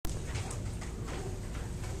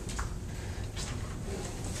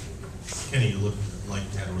Kenny, you look like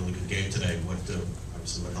you had a really good game today.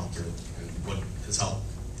 Obviously what helped you, and what has helped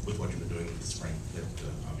with what you've been doing this spring that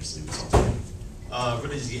obviously results in?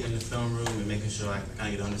 Really just getting in the film room and making sure I kind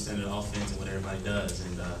of get an understanding of the offense and what everybody does,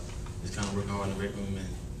 and just kind of working hard in the weight room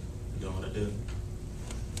and doing what I do.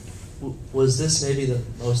 Was this maybe the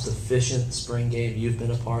most efficient spring game you've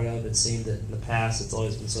been a part of? It seemed that in the past it's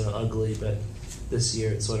always been sort of ugly, but this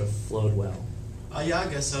year it sort of flowed well. Yeah, I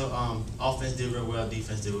guess so. Offense did real well,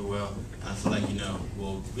 defense did real well. And I feel like,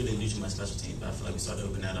 well, we didn't do too much special teams, but I feel like we started to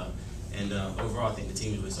open that up. And overall, I think the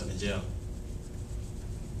team is really starting to gel.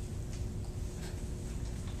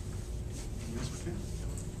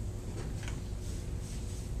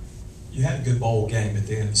 You had a good bowl game at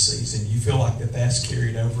the end of the season. You feel like that's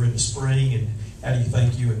carried over in the spring, and how do you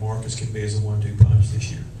think you and Marcus can be as a 1-2 punch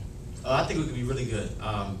this year? I think we could be really good.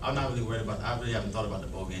 I'm not really worried about. I really haven't thought about the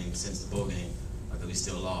bowl game since the bowl game, because we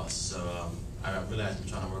still lost. So I really have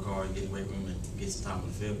been trying to work hard, get in the weight room, and get some time on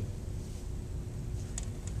the field.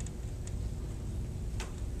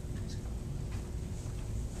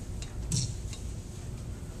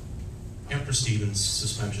 After Stephen's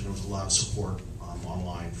suspension, there was a lot of support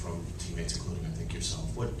online from teammates, including I think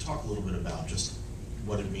yourself. Talk a little bit about just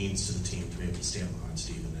what it means to the team to be able to stand behind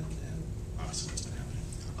Stephen and obviously what's been happening.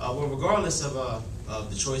 Well, regardless of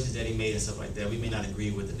the choices that he made and stuff like that, we may not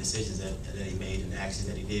agree with the decisions that he made and the actions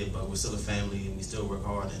that he did, but we're still a family and we still work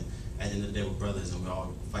hard, and at the end of the day we're brothers and we're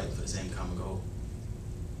all fighting for the same common goal.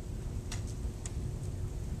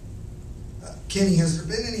 Kenny, has there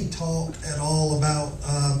been any talk at all about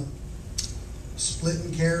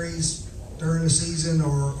splitting carries during the season,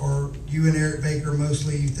 or you and Eric Baker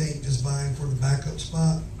mostly, you think, just vying for the backup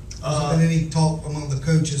spot? Has there been any talk among the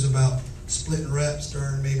coaches about splitting reps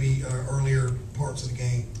during maybe earlier parts of the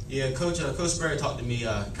game? Yeah, Coach Sperry talked to me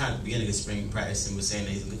kind of at the beginning of spring practice and was saying that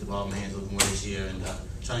he's going to get the ball in my hands a little more this year and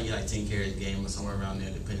trying to get like 10 carries a game or somewhere around there,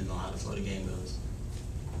 depending on how the flow of the game goes.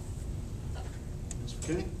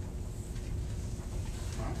 Okay.